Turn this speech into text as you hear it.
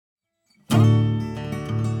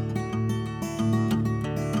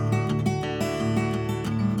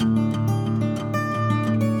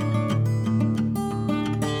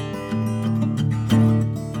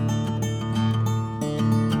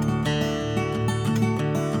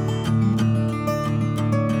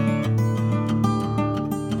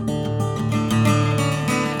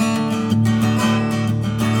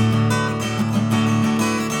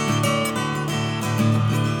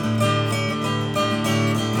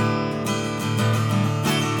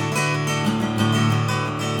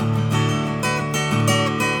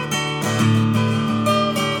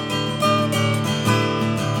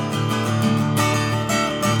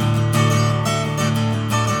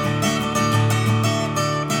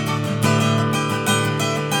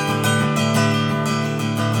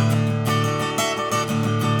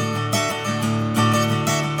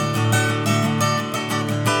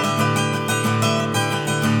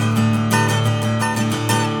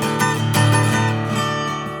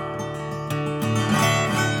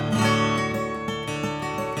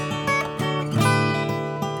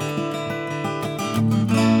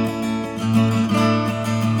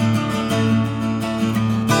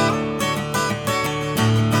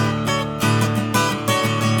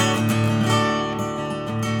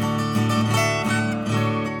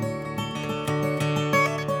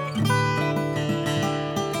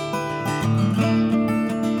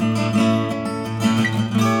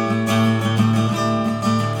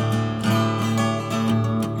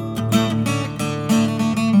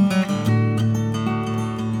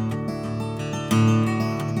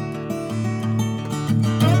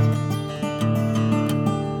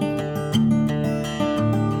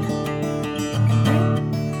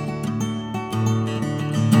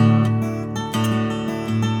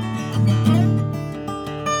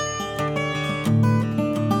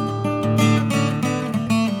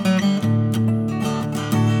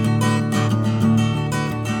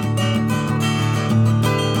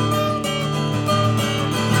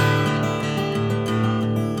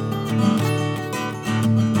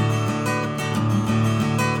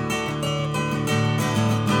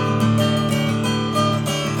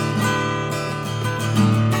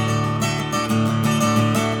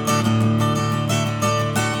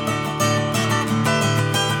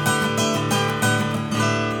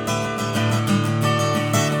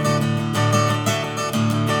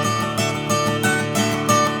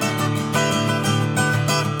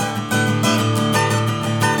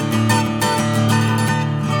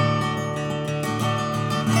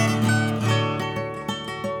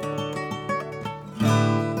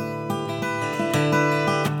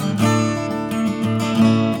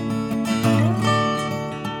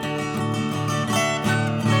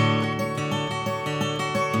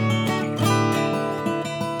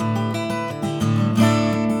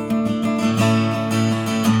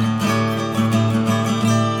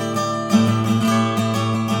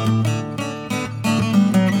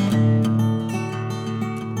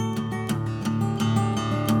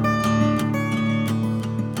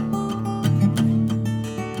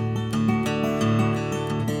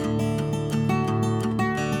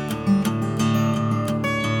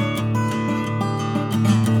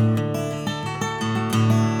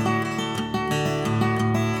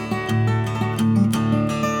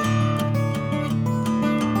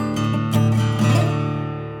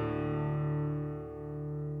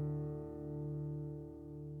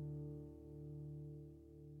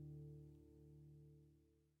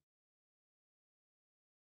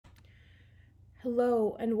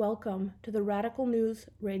Hello and welcome to the Radical News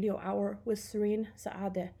Radio Hour with Serene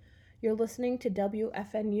Saadeh. You're listening to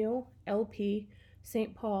WFNU LP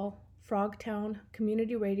St. Paul Frogtown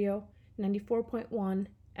Community Radio 94.1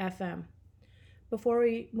 FM. Before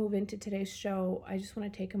we move into today's show, I just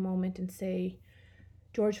want to take a moment and say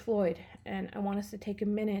George Floyd, and I want us to take a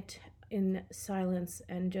minute in silence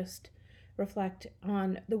and just reflect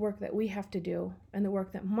on the work that we have to do and the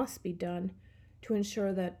work that must be done to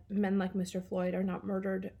ensure that men like Mr. Floyd are not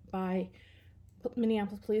murdered by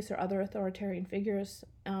Minneapolis police or other authoritarian figures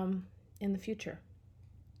in the future.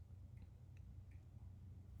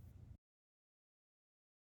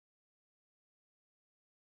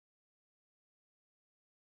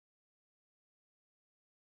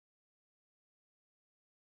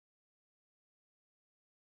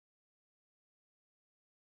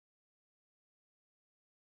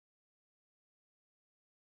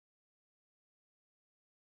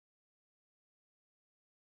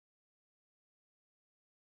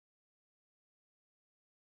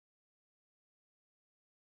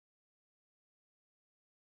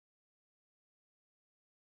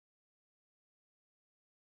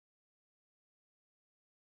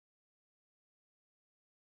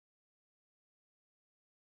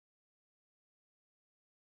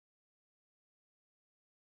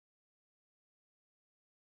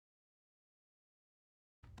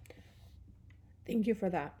 Thank you for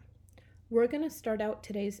that. We're going to start out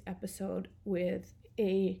today's episode with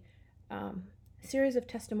a series of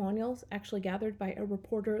testimonials actually gathered by a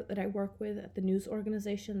reporter that I work with at the news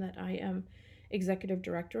organization that I am executive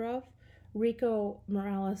director of. Rico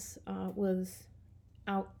Morales was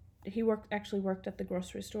out. He worked at the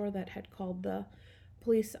grocery store that had called the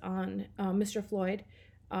police on Mr. Floyd,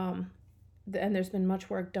 and there's been much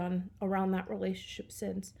work done around that relationship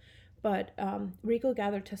since. But Rico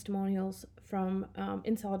gathered testimonials from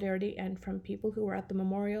in solidarity and from people who were at the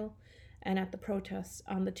memorial and at the protests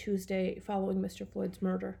on the Tuesday following Mr. Floyd's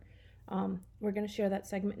murder. We're going to share that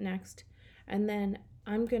segment next. And then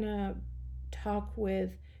I'm going to talk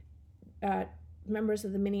with members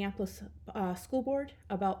of the Minneapolis School Board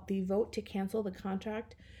about the vote to cancel the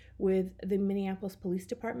contract with the Minneapolis Police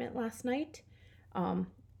Department last night. It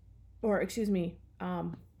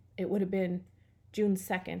would have been June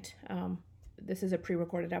 2nd. This is a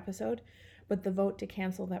pre-recorded episode, but the vote to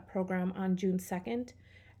cancel that program on June 2nd.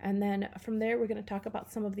 And then from there, we're going to talk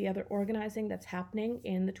about some of the other organizing that's happening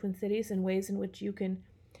in the Twin Cities and ways in which you can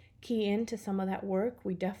key into some of that work.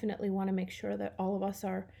 We definitely want to make sure that all of us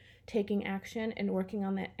are taking action and working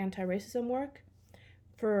on that anti-racism work.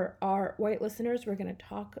 For our white listeners, we're going to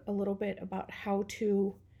talk a little bit about how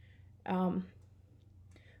to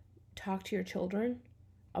talk to your children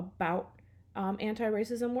about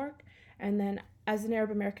anti-racism work. And then as an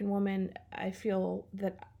Arab American woman, I feel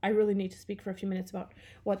that I really need to speak for a few minutes about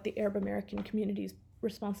what the Arab American community's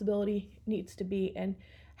responsibility needs to be and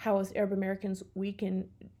how as Arab Americans we can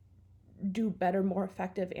do better, more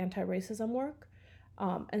effective anti-racism work.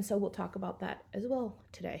 And so we'll talk about that as well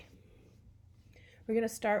today. We're going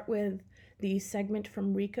to start with the segment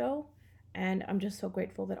from Rico, and I'm just so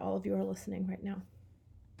grateful that all of you are listening right now.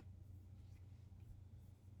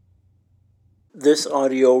 This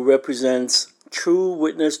audio represents true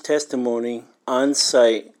witness testimony on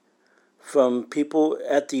site from people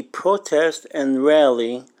at the protest and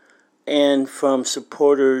rally and from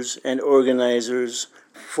supporters and organizers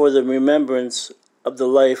for the remembrance of the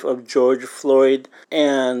life of George Floyd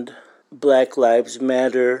and Black Lives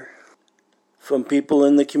Matter, from people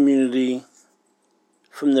in the community,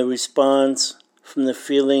 from the response, from the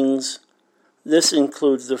feelings. This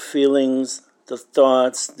includes the feelings, the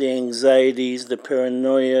thoughts, the anxieties, the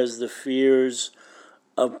paranoias, the fears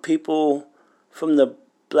of people from the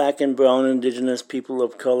Black and brown indigenous people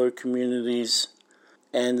of color communities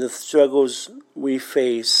and the struggles we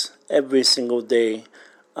face every single day.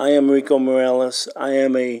 I am Rico Morales. I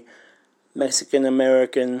am a Mexican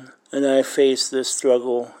American, and I face this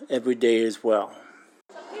struggle every day as well.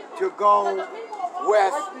 To go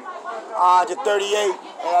west to 38,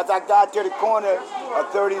 and as I got to the corner of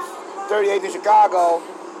 38th in Chicago,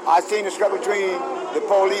 I seen the struggle between the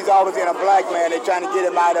police officer and a black man. They're trying to get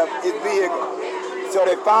him out of his vehicle. So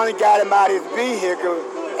they finally got him out of his vehicle.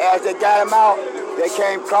 As they got him out, they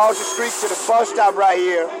came across the street to the bus stop right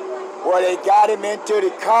here, where they got him into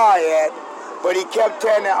the car at, but he kept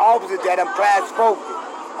telling the officers that I'm class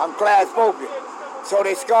spoken. So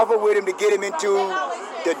they scuffled with him to get him into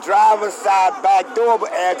the driver's side back door,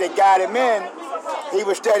 but as they got him in, he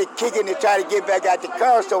was steady kicking to try to get back out the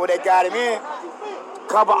car. So when they got him in, a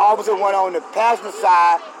couple officers went on the passenger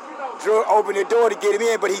side, opened the door to get him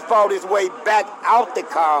in, but he fought his way back out the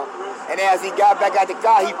car And as he got back out the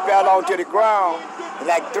car, he fell onto the ground. And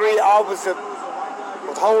like 3 officers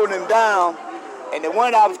was holding him down. And the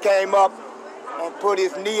one officer came up and put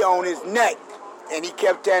his knee on his neck. And he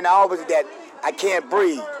kept telling the officer that, I can't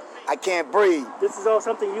breathe. I can't breathe. This is all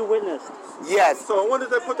something you witnessed? Yes. So when did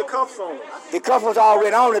they put the cuffs on him? The cuff was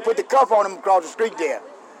already on. They put the cuff on him across the street there.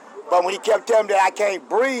 But when he kept telling me that I can't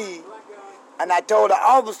breathe, and I told the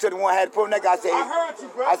officer, the one who had to put him there, I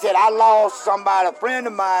said, I lost somebody, a friend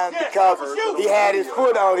of mine, because he had his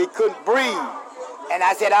foot on, he couldn't breathe. And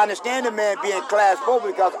I said, I understand the man being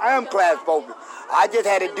claustrophobic because I am claustrophobic. I just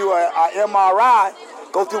had to do a MRI,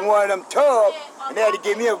 go through one of them tubs, and they had to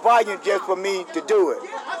give me a volume just for me to do it.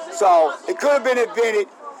 So it could have been invented,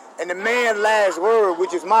 and the man's last word,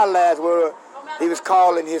 which is my last word, he was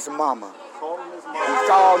calling his mama. He was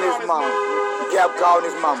calling his mama. He kept calling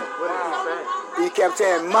his mama. He kept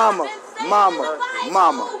saying, mama, mama,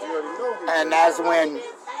 mama. And that's when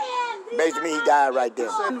basically he died right there.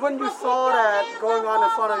 And when you saw that going on in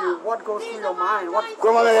front of you, what goes through your mind?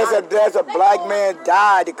 There's a black man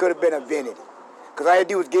died that could have been invented. Because all he had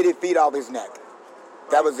to do was get his feet off his neck.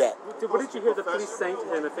 That was that. What did you hear the police saying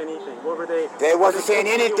to him, if anything? What were they? They wasn't saying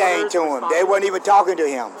anything to him. They weren't even talking to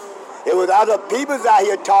him. It was other people out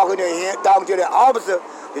here talking to him, talking to the officer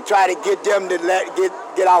to try to get them to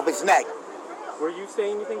get off his neck. Were you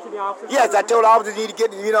saying anything to the officer? Yes, I told the officer you need to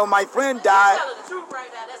get, my friend died.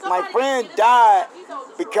 My friend died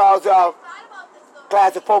because of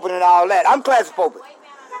claustrophobic and all that. I'm claustrophobic.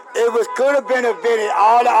 Could have been invented.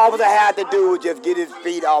 All the officer had to do was just get his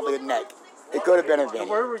feet off his neck. It could have been invented.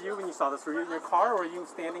 Where were you when you saw this? Were you in your car or were you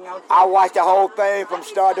standing out here? I watched the whole thing from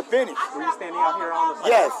start to finish. Were you standing out here on the side?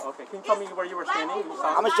 Yes. Okay, can you tell me where you were standing?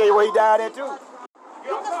 I'm going to show you where he died at, too.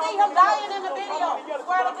 You can see him dying in the video.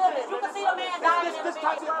 Swear to goodness. You can see the man dying in the This video.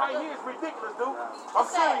 content right here is ridiculous, dude. I'm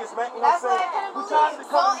serious, man. You know That's what I'm why I saying? couldn't We believe trying to so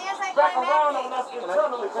come back anti-climactic. around on us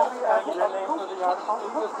internally.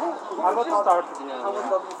 I went to Star Tribune.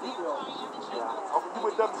 You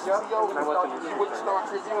with WCCO? You with the Star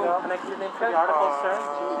Tribune? Can I get your name for the article, sir? I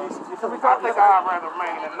think I'd rather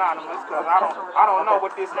remain anonymous because I don't know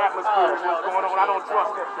what this atmosphere is, what's going on. I don't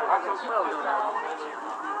trust it. I just smell it.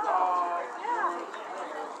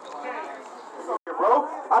 Bro,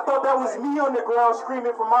 I thought that was me on the ground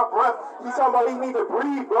screaming for my breath. He's talking about he need to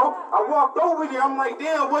breathe, bro. I walked over there. I'm like,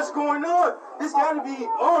 damn, what's going on? This gotta be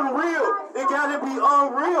unreal. It gotta be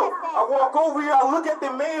unreal. I walk over here. I look at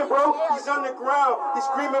the man, bro. He's on the ground. He's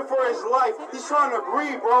screaming for his life. He's trying to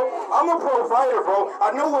breathe, bro. I'm a provider, bro.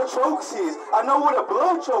 I know what chokes is. I know what a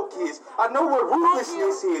blood choke is. I know what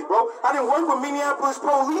ruthlessness is, bro. I didn't work with Minneapolis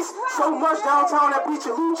police so much downtown at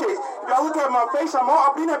Picha Luce's. If y'all look at my face, I've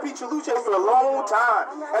been at Picha Luce's for a long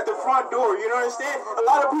time at the front door. You know what I'm saying? A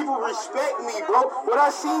lot of people respect me, bro. What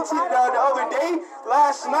I seen the other day,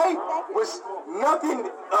 last night, was nothing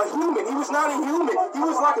a human. He was not a human. He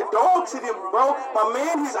was like a dog to them, bro. My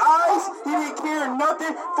man, his eyes, he didn't care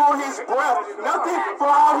nothing for his breath, nothing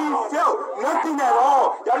for how he felt, nothing at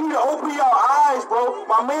all. Y'all need to open your eyes, bro.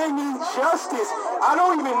 My man needs justice. I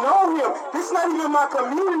don't even know him. This is not even my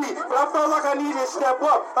community, but I felt like I needed to step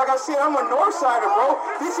up. Like I said, I'm a Northsider, bro.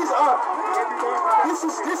 This is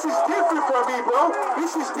different for me, bro.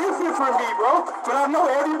 This is different for me, bro. But I know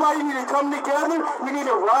everybody need to come together. We need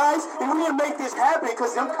to rise, and we need to make this happen,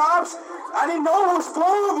 because them cops, I didn't know it was 4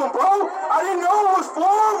 of them, bro. I didn't know it was 4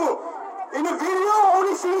 of them. In the video, I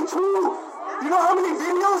only seen 2. You know how many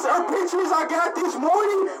videos or pictures I got this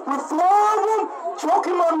morning with 4 of them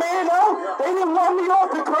choking my man out? They didn't want me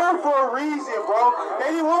off the curb for a reason, bro.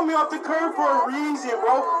 They didn't want me off the curb for a reason,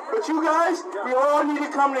 bro. But you guys, we all need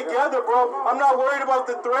to come together, bro. I'm not worried about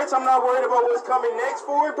the threats. I'm not worried about what's coming next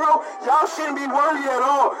for it, bro. Y'all shouldn't be worried at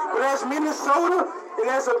all. But as Minnesota, and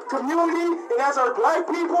as a community, and as our black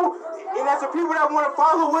people, and as the people that want to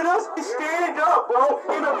follow with us, stand up, bro,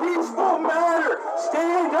 in a peaceful manner.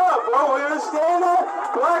 Stand up, bro. You understand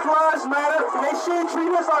that? Black Lives Matter, and they shouldn't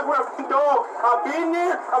treat us like we're a dog. I've been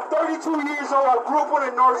there. I'm 32 years old. I grew up on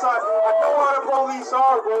the north side. I know how the police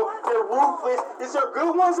are, bro. They're ruthless. Is there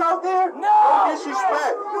good ones out there? No. No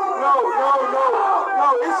disrespect. No.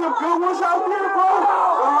 There's some good ones out there, bro.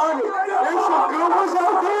 100. There's some good ones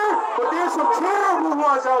out there, but there's some terrible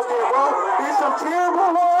ones out there, bro. There's some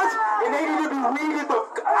terrible ones. And they need to be weeded the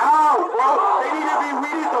out, bro. They need to be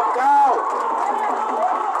weeded the out.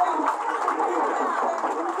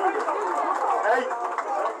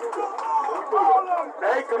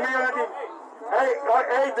 Hey, community.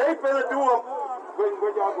 Hey, they finna do them.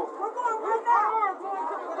 Where y'all go?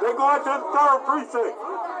 They're going to the 3rd precinct.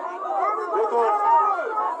 They're going.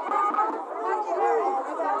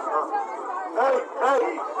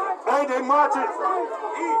 Hey, Hey, they marching.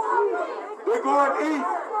 They're going east.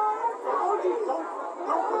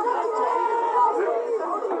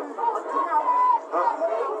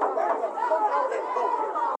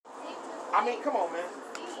 I mean, come on, man.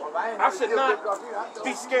 I should not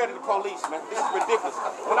be scared of the police, man. This is ridiculous.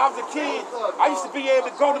 When I was a kid, I used to be able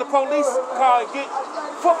to go to the police car and get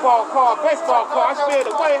football card, baseball card. I used to be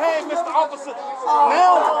able to wave, hey, Mr. Officer.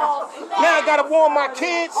 Now I gotta warn my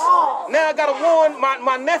kids. Now I gotta warn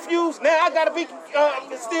my nephews. Now I gotta be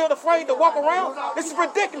still afraid to walk around. This is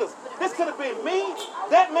ridiculous. This could have been me,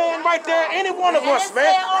 that man right there, any one of us, man.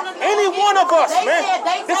 Any one of us,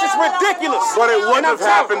 man. This is ridiculous. But it wouldn't have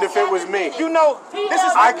happened if it was me. You know, this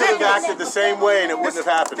is I could have ridiculous. acted the same way and it wouldn't have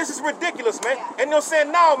happened. This is ridiculous, man. And they're saying,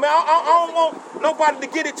 no, man, I don't want nobody to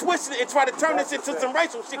get it twisted and try to turn this into some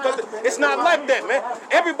racial shit, because it's not like that, man.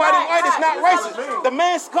 Everybody white is not racist. The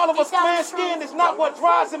man's color of man's skin is not what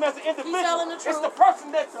drives him as an individual. It's the person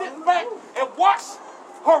that sits back and watch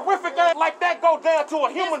horrific act like that go down to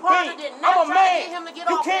a human being. I'm a man.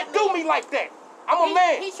 You can't do me like that. I'm a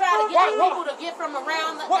man. He's trying to get people to get from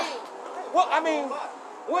around the thing. Well, I mean,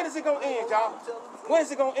 when is it going to end, y'all? When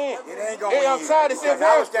is it going to end? It ain't going to end. I'm tired of saying, Because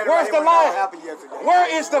I was standing where's right the here when that line? happened yesterday. Where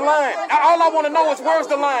is the line? All I want to know is where's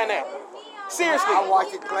the line at? Seriously. I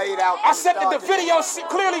watched it played out. I said that the video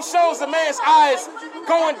clearly shows the man's eyes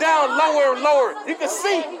going down lower and lower. You can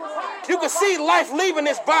see life leaving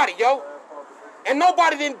his body, yo. And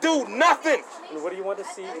nobody didn't do nothing. And what do you want to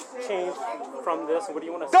see change from this? And what do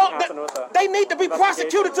you want to see happen with that? They need to be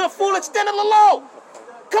prosecuted to the full extent of the law.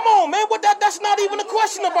 Come on, man. That's not even a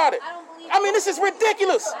question about it. I mean, this is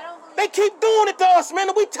ridiculous. They keep doing it to us, man.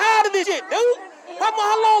 And we tired of this shit, dude. How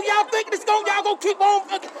long y'all think y'all gonna keep on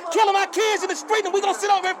killing our kids in the street and we gonna sit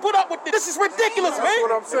over and put up with this? This is ridiculous, man. That's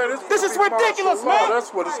what I'm saying. This is ridiculous, man. That's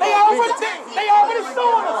what it's They already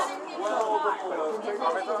suing us.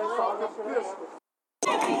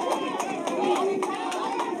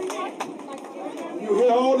 You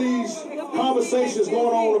hear all these conversations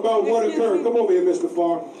going on about what occurred. Come over here, Mr.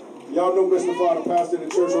 Farr. Y'all know Mr. Farr, the pastor of the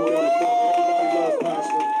church over there. Everybody loves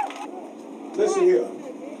pastor. Listen here.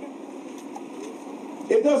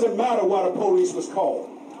 It doesn't matter why the police was called.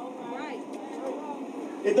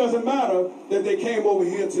 It doesn't matter that they came over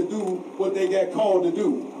here to do what they got called to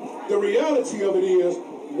do. The reality of it is,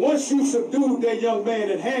 once you subdued that young man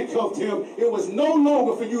and handcuffed him, it was no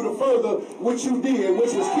longer for you to further what you did,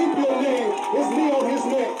 which was keep your name, his knee on his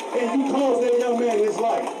neck, and you caused that young man his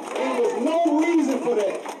life. There was no reason for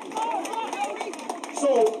that.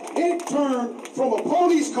 So it turned from a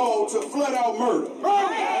police call to flat out murder.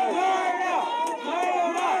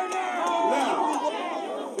 Now,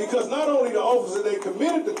 because not only the officers that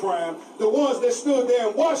committed the crime, the ones that stood there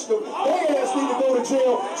and watched them, they asked him to go to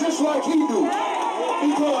jail just like he do.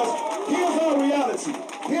 Because here's our reality.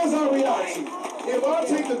 Here's our reality. If I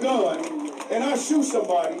take a gun and I shoot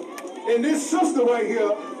somebody, and this sister right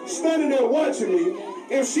here standing there watching me,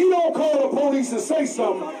 if she don't call the police and say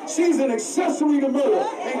something, she's an accessory to murder.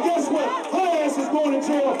 And guess what? Her ass is going to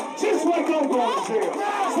jail just like I'm going to jail.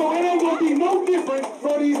 So it ain't going to be no different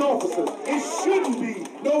for these officers. It shouldn't be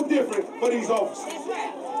no different for these officers.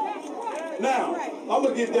 Now, I'm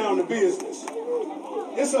going to get down to business.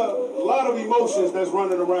 It's a lot of emotions that's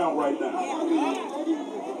running around right now.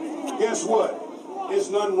 Guess what? There's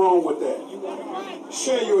nothing wrong with that.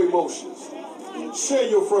 Share your emotions. Share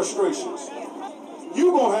your frustrations.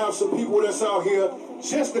 You're going to have some people that's out here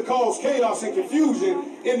just to cause chaos and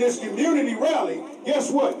confusion in this community rally.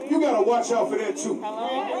 Guess what? You got to watch out for that too.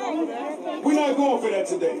 We're not going for that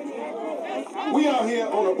today. We out here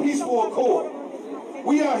on a peaceful accord.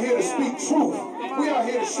 We out here to speak truth. We out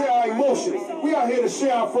here to share our emotions. We out here to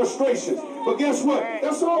share our frustrations. But guess what?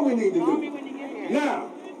 That's all we need to do. Now,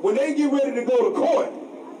 when they get ready to go to court,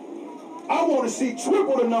 I want to see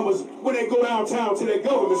triple the numbers when they go downtown to their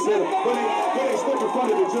government center, when they step in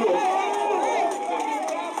front of the judge.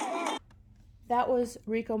 That was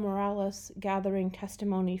Rico Morales gathering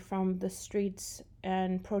testimony from the streets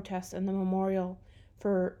and protests and the memorial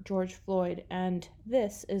for George Floyd. And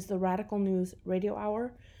this is the Radical News Radio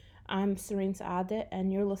Hour. I'm Serene Saade,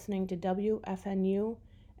 and you're listening to WFNU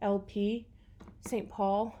LP, St.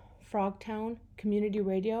 Paul, Frogtown Community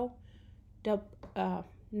Radio,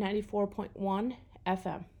 94.1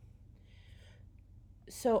 FM.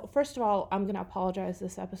 So first of all, I'm going to apologize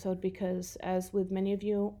this episode because, as with many of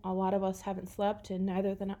you, a lot of us haven't slept, and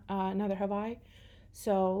neither have I.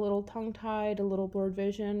 So a little tongue-tied, a little blurred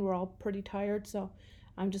vision. We're all pretty tired, so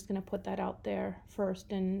I'm just going to put that out there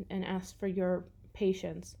first and ask for your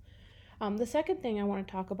patience. The second thing I want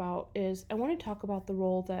to talk about is I want to talk about the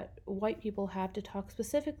role that white people have to talk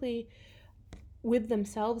specifically with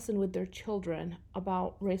themselves and with their children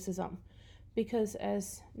about racism. Because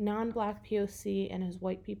as non-Black POC and as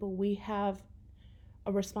white people, we have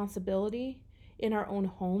a responsibility in our own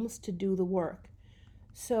homes to do the work.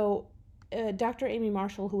 So Dr. Amy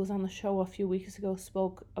Marshall, who was on the show a few weeks ago,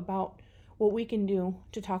 spoke about what we can do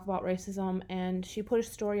to talk about racism, and she put a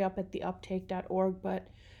story up at theuptake.org, but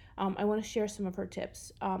I want to share some of her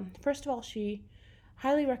tips. First of all, she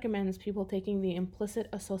highly recommends people taking the implicit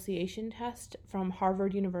association test from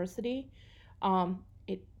Harvard University.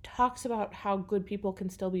 It talks about how good people can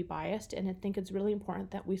still be biased, and I think it's really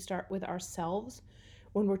important that we start with ourselves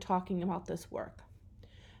when we're talking about this work.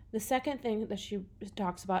 The second thing that she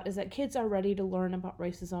talks about is that kids are ready to learn about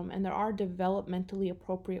racism, and there are developmentally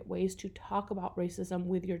appropriate ways to talk about racism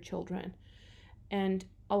with your children. And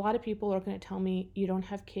a lot of people are going to tell me, you don't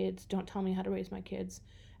have kids, don't tell me how to raise my kids.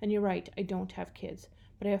 And you're right, I don't have kids,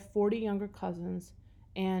 but I have 40 younger cousins,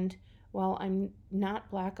 and while I'm not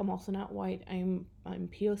Black, I'm also not white. I'm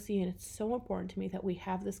POC, and it's so important to me that we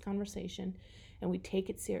have this conversation and we take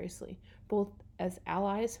it seriously, both as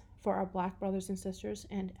allies for our Black brothers and sisters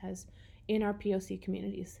and as in our POC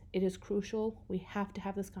communities. It is crucial. We have to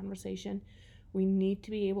have this conversation. We need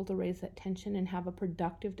to be able to raise that tension and have a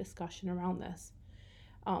productive discussion around this.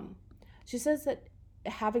 She says that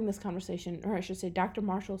having this conversation, or I should say Dr.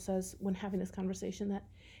 Marshall says when having this conversation, that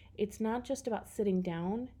it's not just about sitting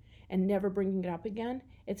down and never bringing it up again.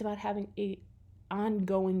 It's about having a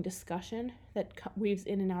ongoing discussion that weaves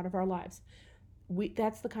in and out of our lives.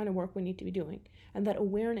 That's the kind of work we need to be doing. And that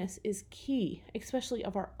awareness is key, especially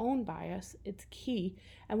of our own bias. It's key.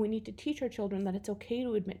 And we need to teach our children that it's okay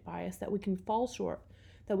to admit bias, that we can fall short,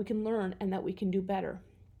 that we can learn, and that we can do better.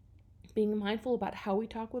 Being mindful about how we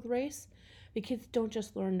talk with race. The kids don't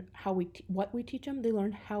just learn what we teach them, they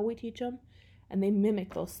learn how we teach them, and they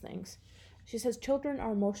mimic those things. She says children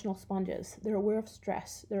are emotional sponges. They're aware of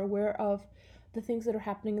stress. They're aware of the things that are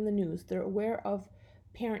happening in the news. They're aware of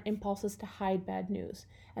parent impulses to hide bad news.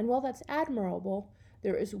 And while that's admirable,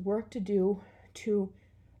 there is work to do to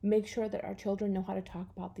make sure that our children know how to talk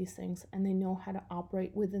about these things and they know how to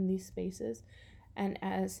operate within these spaces. And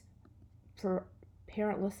as for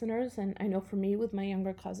parent listeners, and I know for me with my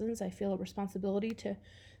younger cousins, I feel a responsibility to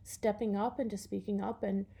stepping up and to speaking up.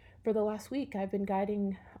 And for the last week, I've been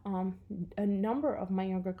guiding a number of my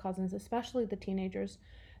younger cousins, especially the teenagers,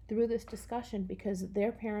 through this discussion because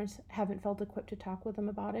their parents haven't felt equipped to talk with them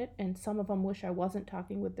about it, and some of them wish I wasn't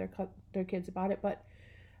talking with their kids about it, but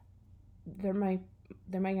they're my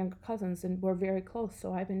younger cousins and we're very close,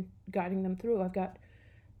 so I've been guiding them through. I've got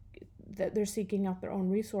that they're seeking out their own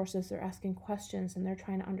resources, they're asking questions, and they're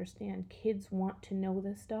trying to understand. Kids want to know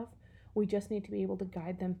this stuff. We just need to be able to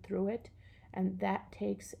guide them through it, and that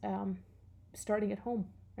takes starting at home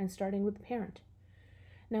and starting with the parent.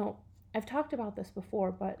 Now, I've talked about this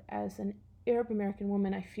before, but as an Arab American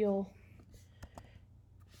woman, I feel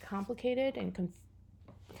complicated and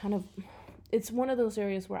kind of, it's one of those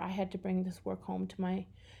areas where I had to bring this work home to my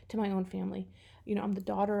own family. You know, I'm the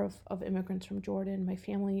daughter of immigrants from Jordan. My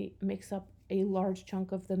family makes up a large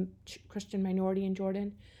chunk of the Christian minority in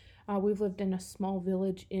Jordan. We've lived in a small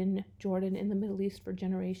village in Jordan in the Middle East for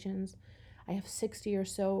generations. I have 60 or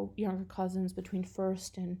so younger cousins between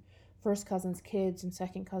first cousins' kids and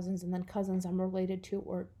second cousins, and then cousins I'm related to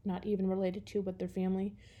or not even related to, but their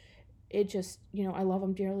family. It just, I love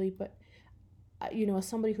them dearly, but, as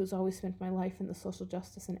somebody who's always spent my life in the social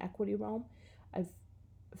justice and equity realm, I've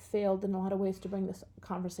failed in a lot of ways to bring this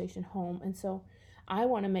conversation home. And so I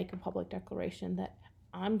want to make a public declaration that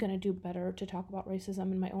I'm going to do better to talk about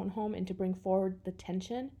racism in my own home and to bring forward the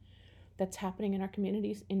tension that's happening in our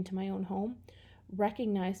communities into my own home,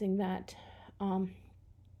 recognizing that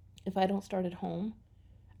if I don't start at home,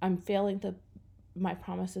 I'm failing my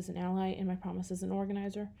promise as an ally and my promise as an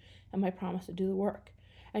organizer and my promise to do the work.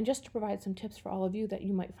 And just to provide some tips for all of you that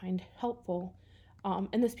you might find helpful,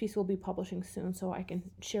 and this piece will be publishing soon so I can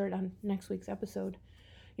share it on next week's episode.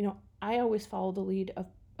 I always follow the lead of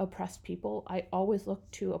oppressed people. I always look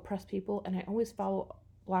to oppressed people, and I always follow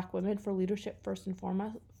Black women for leadership first and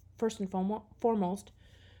foremost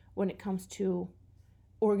when it comes to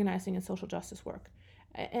organizing and social justice work.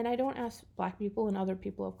 And I don't ask Black people and other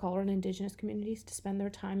people of color and Indigenous communities to spend their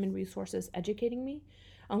time and resources educating me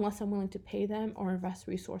unless I'm willing to pay them or invest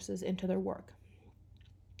resources into their work.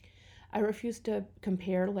 I refuse to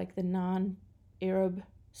compare the non-Arab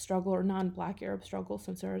struggle or non-Black Arab struggle,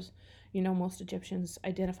 since there's, most Egyptians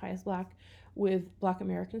identify as Black, with Black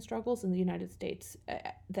American struggles in the United States.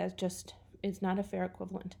 That just is not a fair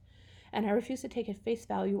equivalent. And I refuse to take at face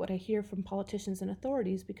value what I hear from politicians and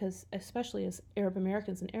authorities because, especially as Arab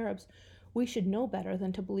Americans and Arabs, we should know better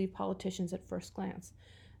than to believe politicians at first glance.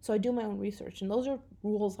 So I do my own research, and those are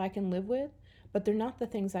rules I can live with, but they're not the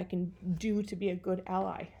things I can do to be a good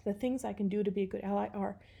ally. The things I can do to be a good ally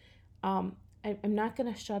are I'm not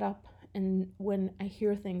going to shut up when I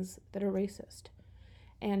hear things that are racist.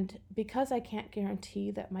 And because I can't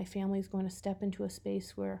guarantee that my family is going to step into a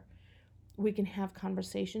space where we can have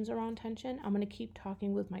conversations around tension, I'm going to keep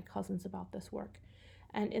talking with my cousins about this work.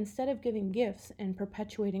 And instead of giving gifts and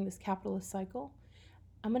perpetuating this capitalist cycle,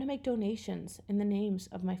 I'm going to make donations in the names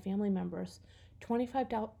of my family members.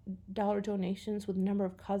 $25 donations with a number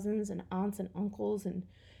of cousins and aunts and uncles and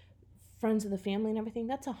friends of the family and everything.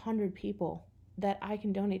 That's 100 people that I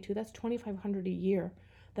can donate to. That's $2,500 a year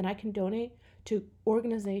that I can donate to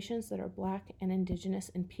organizations that are Black and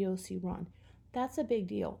Indigenous and POC run. That's a big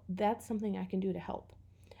deal. That's something I can do to help.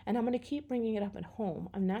 And I'm going to keep bringing it up at home.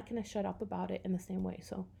 I'm not going to shut up about it in the same way.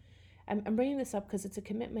 So I'm bringing this up because it's a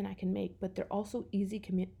commitment I can make, but they're also easy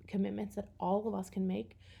commitments that all of us can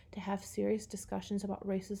make to have serious discussions about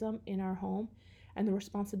racism in our home and the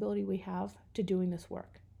responsibility we have to doing this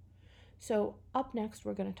work. So up next,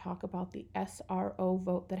 we're going to talk about the SRO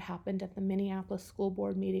vote that happened at the Minneapolis School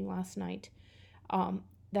Board meeting last night.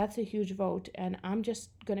 That's a huge vote, and I'm just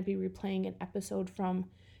going to be replaying an episode from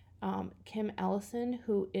Kim Ellison,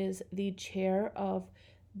 who is the chair of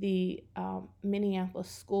the Minneapolis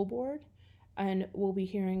School Board, and we'll be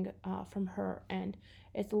hearing from her. And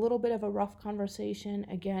it's a little bit of a rough conversation.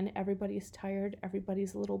 Again, everybody's tired,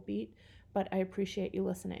 everybody's a little beat, but I appreciate you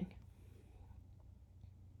listening.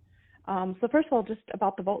 So first of all, just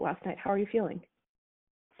about the vote last night, how are you feeling?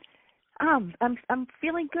 I'm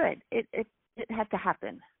feeling good. It had to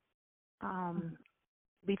happen.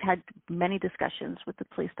 We've had many discussions with the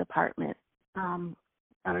police department on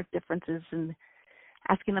our differences and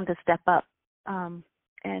asking them to step up,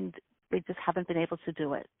 and they just haven't been able to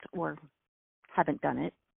do it or haven't done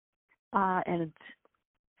it, and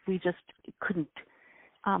we just couldn't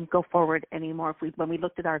go forward anymore. When we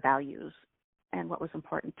looked at our values and what was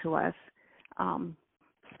important to us,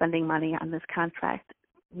 spending money on this contract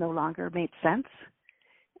no longer made sense.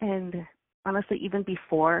 And honestly, even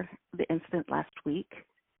before the incident last week,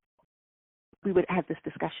 we would have this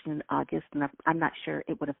discussion in August, and I'm not sure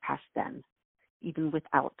it would have passed then, even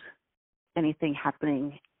without anything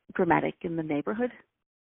happening dramatic in the neighborhood,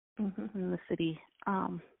 in the city.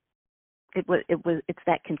 It's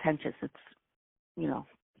that contentious. It's,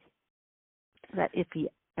 that iffy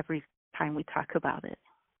every time we talk about it.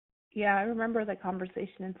 Yeah, I remember the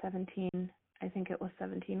conversation in 17. I think it was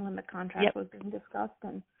 17 when the contract was being discussed,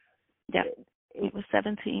 and it was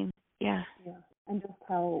 17. Yeah, and just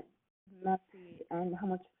how messy and how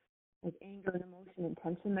much anger and emotion and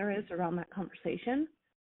tension there is around that conversation.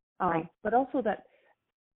 Right. But also that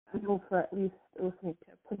I know, for at least listening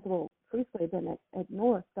to Principal Friesway at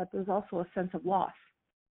North, that there's also a sense of loss.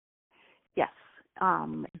 Yes.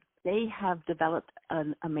 They have developed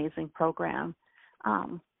an amazing program,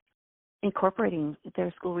 incorporating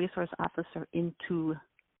their school resource officer into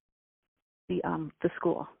the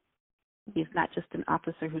school. He's not just an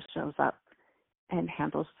officer who shows up and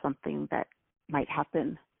handles something that might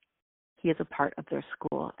happen. He is a part of their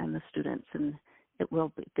school and the students, and they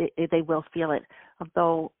will feel it.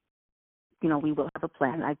 Although, we will have a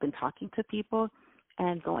plan. I've been talking to people,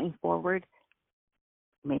 and going forward,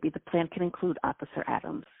 maybe the plan can include Officer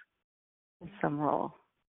Adams in some role.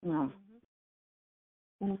 And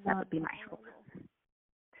that would be my hope.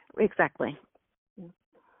 Exactly. Yeah.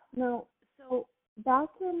 Now, so back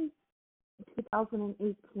in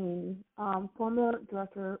 2018, former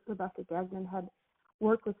Director Rebecca Gagnon had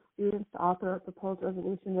worked with students to author a proposed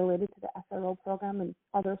resolution related to the SRO program and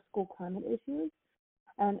other school climate issues.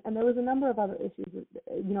 And there was a number of other issues,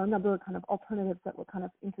 a number of kind of alternatives that were kind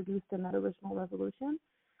of introduced in that original resolution.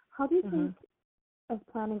 How do you think, as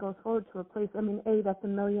planning goes forward, to replace, that's $1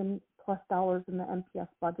 million+ in the MPS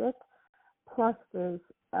budget, plus there's,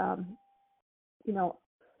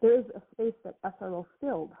 there is a space that SRO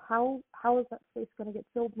filled. How is that space going to get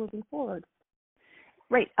filled moving forward?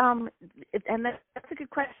 Right, and that's a good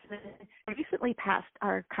question. We recently passed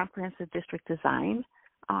our comprehensive district design,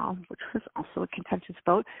 which was also a contentious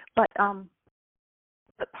vote, but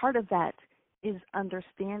part of that is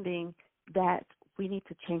understanding that we need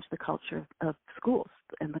to change the culture of schools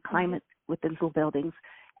and the climate within school buildings.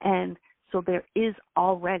 And so there is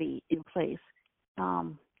already in place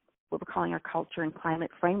what we're calling our culture and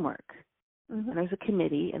climate framework. And there's a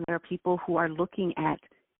committee, and there are people who are looking at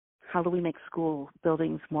how do we make school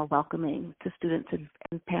buildings more welcoming to students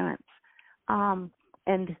and parents.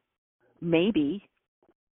 And maybe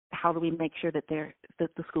how do we make sure that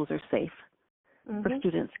the schools are safe for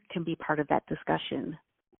students can be part of that discussion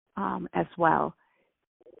as well.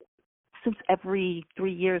 Since every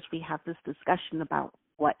 3 years we have this discussion about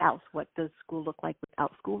what does school look like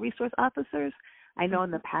without school resource officers. I know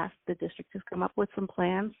in the past the district has come up with some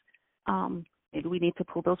plans. Maybe we need to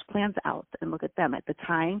pull those plans out and look at them. At the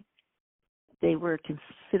time, they were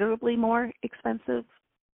considerably more expensive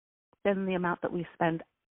than the amount that we spend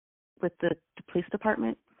with the police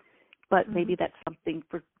department. But maybe that's something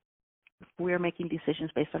if we're making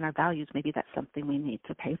decisions based on our values, maybe that's something we need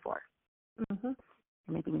to pay for.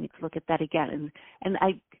 Maybe we need to look at that again. And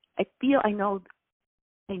I feel I know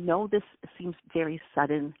this seems very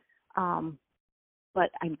sudden, but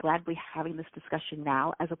I'm glad we're having this discussion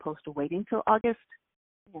now as opposed to waiting till August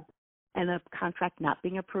and a contract not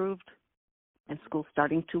being approved and school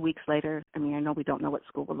starting 2 weeks later. I mean, I know we don't know what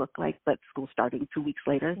school will look like, but school starting 2 weeks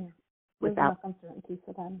later without uncertainty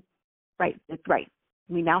for them. Right.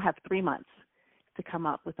 We now have 3 months to come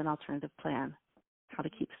up with an alternative plan, how to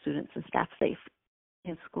keep students and staff safe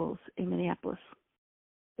in schools in Minneapolis.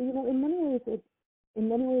 You know, in many ways, I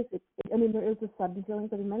mean, there is a sudden feeling,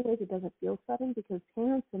 but in many ways it doesn't feel sudden because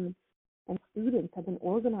parents and students have been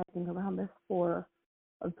organizing around this for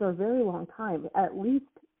a very long time, at least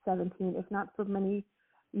 17, if not for many,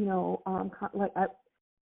 not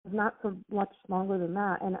for much longer than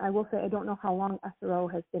that. And I will say I don't know how long SRO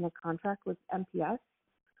has been a contract with MPS,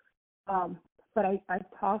 but I've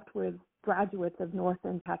talked with graduates of North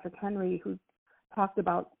and Patrick Henry who talked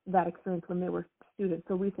about that experience when they were students,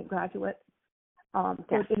 so recent graduates. So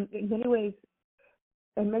in many ways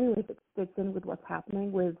it fits in with what's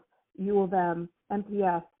happening with U of M,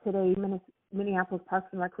 MPS, today Minneapolis Parks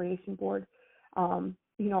and Recreation Board.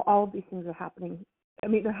 All of these things are happening. I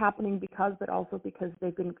mean, they're happening but also because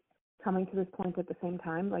they've been coming to this point at the same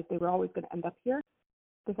time. Like they were always going to end up here.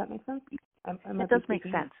 Does that make sense? It does make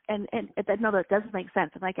sense. And no, that does make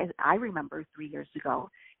sense. And like I remember 3 years ago,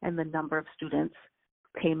 and the number of students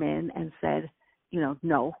came in and said,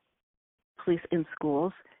 no police in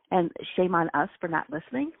schools, and shame on us for not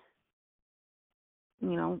listening.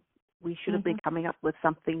 We should have been coming up with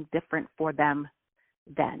something different for them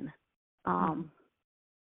then.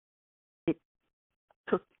 It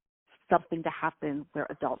took something to happen where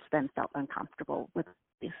adults then felt uncomfortable with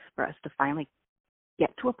this for us to finally get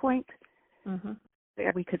to a point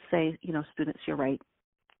where we could say, students, you're right.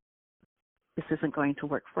 This isn't going to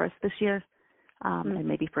work for us this year, and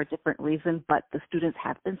maybe for a different reason, but the students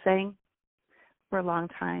have been saying for a long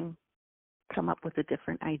time, come up with a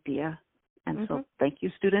different idea. And so thank you,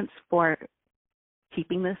 students, for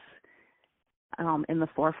keeping this in the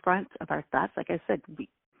forefront of our thoughts. Like I said, we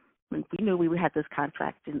knew we had this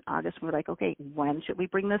contract in August. We were like, okay, when should we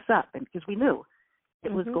bring this up? And because we knew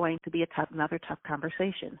it was going to be another tough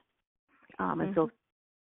conversation. And so,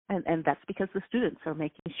 and that's because the students are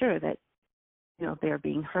making sure that, they're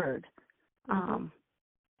being heard.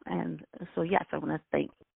 And so, yes, I want to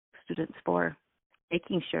thank students for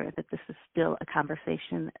making sure that this is still a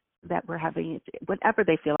conversation that we're having. Whenever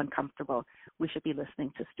they feel uncomfortable, we should be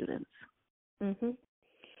listening to students.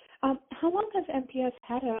 How long has MPS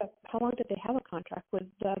how long did they have a contract with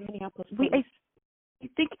Minneapolis Police? I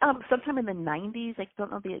think sometime in the 90s, I don't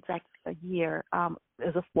know the exact year,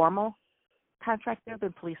 as a formal contract. There have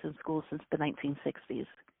been police in schools since the 1960s.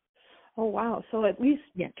 Oh, wow. So at least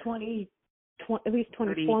 20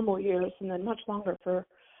 20 formal years, and then much longer for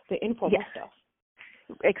the informal stuff.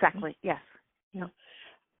 Exactly, yes. Yeah.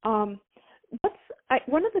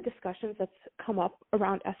 One of the discussions that's come up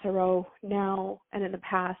around SRO now and in the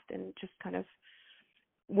past, and just kind of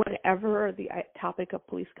whenever the topic of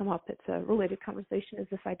police come up, it's a related conversation, is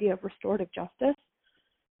this idea of restorative justice.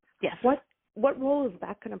 Yes. What role is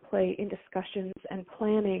that going to play in discussions and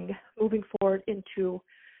planning moving forward into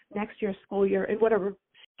next year's school year, and whatever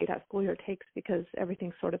state that school year takes, because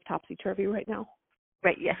everything's sort of topsy-turvy right now?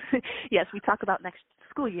 Right, yes. Yes, we talk about next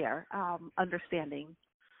school year, understanding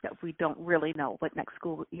that we don't really know what next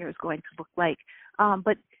school year is going to look like.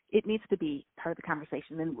 But it needs to be part of the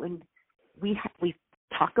conversation. And when we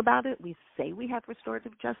talk about it, we say we have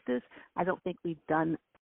restorative justice. I don't think we've done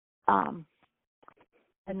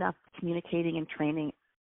enough communicating and training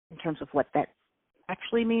in terms of what that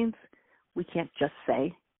actually means. We can't just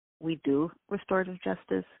say we do restorative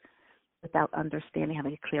justice without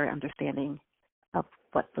having a clear understanding of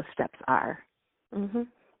what the steps are.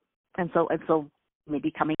 And so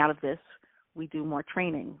maybe coming out of this, we do more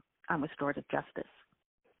training on restorative justice.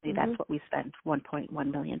 Maybe that's what we spent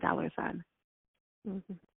 $1.1 million on.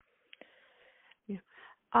 Yeah.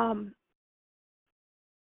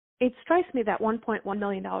 it strikes me that $1.1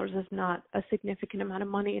 million is not a significant amount of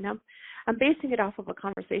money, and I'm basing it off of a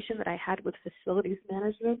conversation that I had with facilities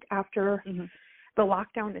management after the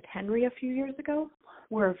lockdown at Henry a few years ago,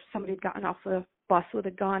 where somebody had gotten off the bus with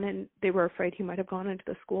a gun and they were afraid he might have gone into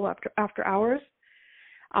the school after hours.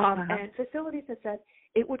 And facilities had said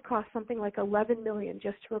it would cost something like $11 million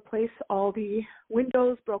just to replace all the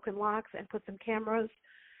windows, broken locks, and put some cameras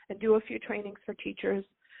and do a few trainings for teachers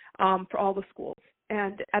for all the schools.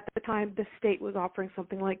 And at the time, the state was offering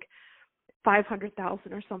something like $500,000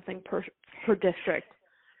 or something per district.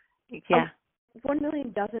 Yeah, $1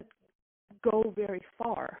 million doesn't go very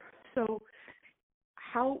far. So,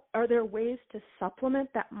 how are there ways to supplement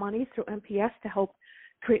that money through MPS to help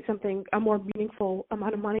create a more meaningful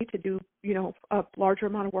amount of money to do, a larger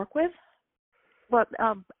amount of work with? Well,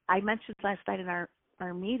 I mentioned last night in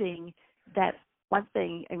our meeting that one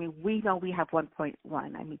thing, we know we have 1.1.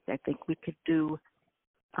 I think we could do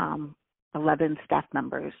 11 staff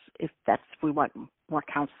members if we want more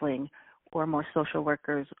counseling or more social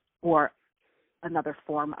workers or another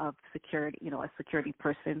form of security, a security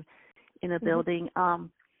person in a building.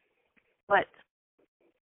 But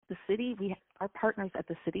the city, our partners at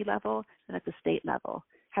the city level and at the state level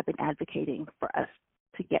have been advocating for us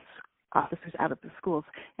to get officers out of the schools.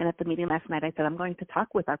 And at the meeting last night, I said, I'm going to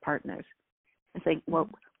talk with our partners and say, well,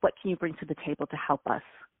 what can you bring to the table to help us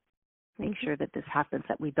make sure that this happens,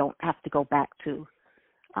 that we don't have to go back to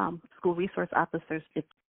school resource officers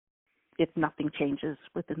if nothing changes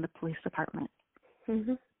within the police department.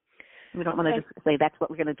 We don't want to just say that's what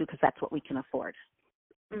we're going to do because that's what we can afford.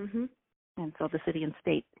 And so the city and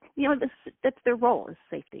state, that's their role, is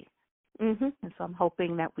safety. And so I'm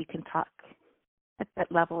hoping that we can talk at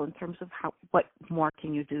that level in terms of what more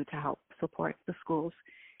can you do to help support the schools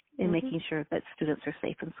in making sure that students are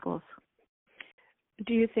safe in schools.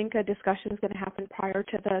 Do you think a discussion is going to happen prior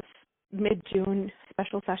to the mid-June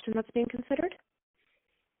special session that's being considered?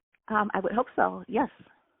 I would hope so, yes.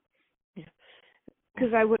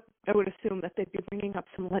 Because I would assume that they'd be bringing up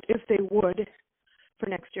if they would, for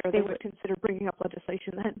next year, they would consider bringing up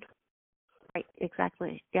legislation then. Right,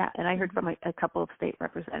 exactly. Yeah, and I heard from a couple of state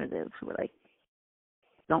representatives who were like,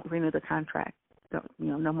 don't renew the contract.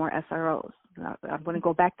 No more SROs. I'm going to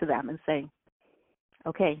go back to them and say,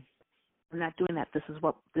 okay, we're not doing that. This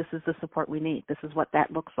is the support we need. This is what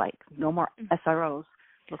that looks like. No more SROs.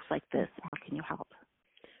 Looks like this. How can you help?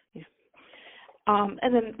 Yeah.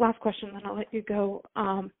 And then last question, then I'll let you go.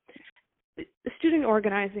 Student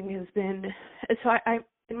organizing has been, so I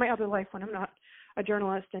in my other life when I'm not a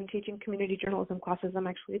journalist and teaching community journalism classes, I'm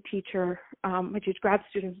actually a teacher. I teach grad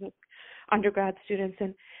students and undergrad students,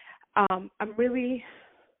 and I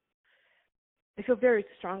feel very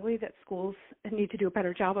strongly that schools need to do a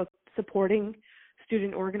better job of supporting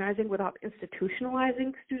student organizing without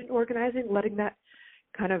institutionalizing student organizing, letting that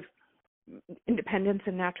kind of independence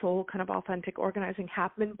and natural kind of authentic organizing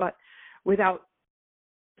happen, but without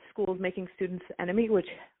schools making students the enemy, which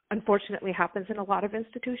unfortunately happens in a lot of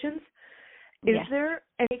institutions. Is there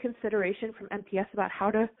any consideration from MPS about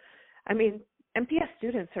MPS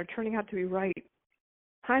students are turning out to be right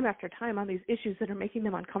time after time on these issues that are making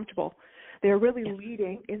them uncomfortable. They're really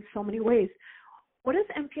leading in so many ways. What is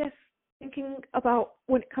MPS thinking about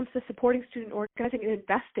when it comes to supporting student organizing and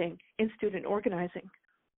investing in student organizing?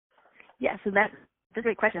 Yes, and that's a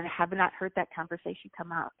great question. I have not heard that conversation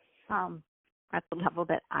come up at the level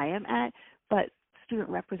that I am at, but Student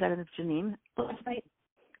Representative Janine last night,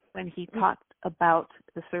 when he talked about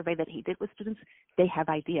the survey that he did with students, they have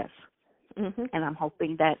ideas. And I'm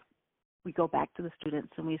hoping that we go back to the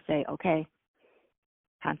students and we say, okay,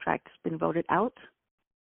 contract's been voted out.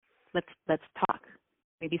 Let's talk.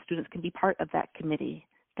 Maybe students can be part of that committee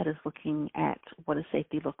that is looking at what does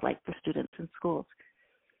safety look like for students in schools.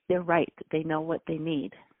 They're right. They know what they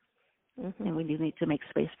need. And we need to make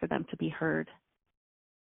space for them to be heard.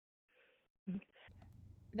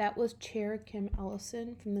 That was Chair Kim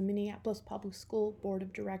Ellison from the Minneapolis Public School Board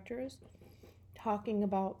of Directors talking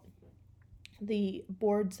about the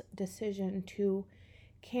board's decision to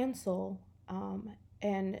cancel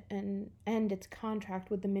and end its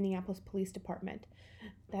contract with the Minneapolis Police Department.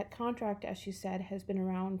 That contract, as she said, has been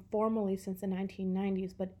around formally since the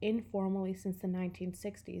 1990s, but informally since the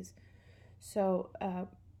 1960s. So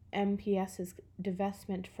MPS's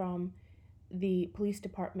divestment from the police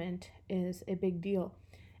department is a big deal,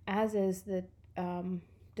 as is the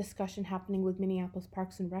discussion happening with Minneapolis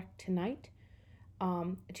Parks and Rec tonight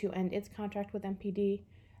to end its contract with MPD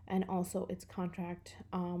and also its contract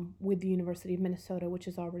with the University of Minnesota, which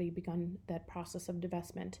has already begun that process of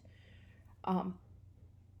divestment.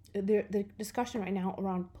 The discussion right now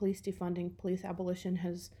around police defunding, police abolition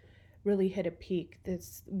has really hit a peak.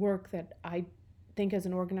 This work that I think as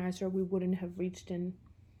an organizer we wouldn't have reached in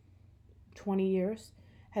 20 years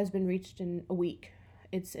has been reached in a week.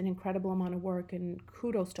 It's an incredible amount of work, and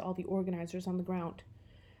kudos to all the organizers on the ground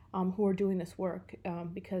who are doing this work,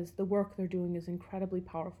 because the work they're doing is incredibly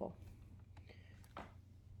powerful.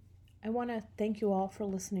 I want to thank you all for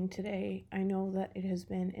listening today. I know that it has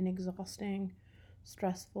been an exhausting,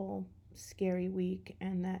 stressful, scary week,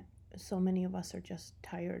 and that so many of us are just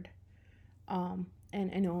tired. And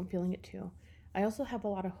I know I'm feeling it too. I also have a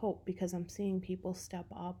lot of hope because I'm seeing people step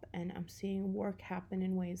up, and I'm seeing work happen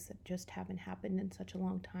in ways that just haven't happened in such a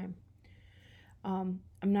long time. I'm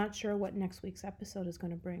not sure what next week's episode is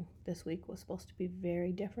going to bring. This week was supposed to be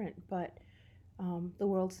very different, but the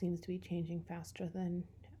world seems to be changing faster than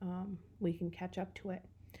we can catch up to it.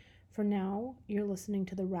 For now, you're listening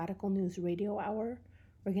to the Radical News Radio Hour.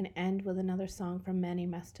 We're going to end with another song from Manny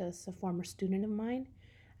Mestas, a former student of mine,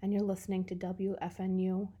 and you're listening to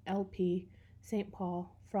WFNU LP St.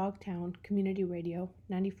 Paul Frogtown Community Radio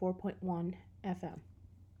 94.1 FM.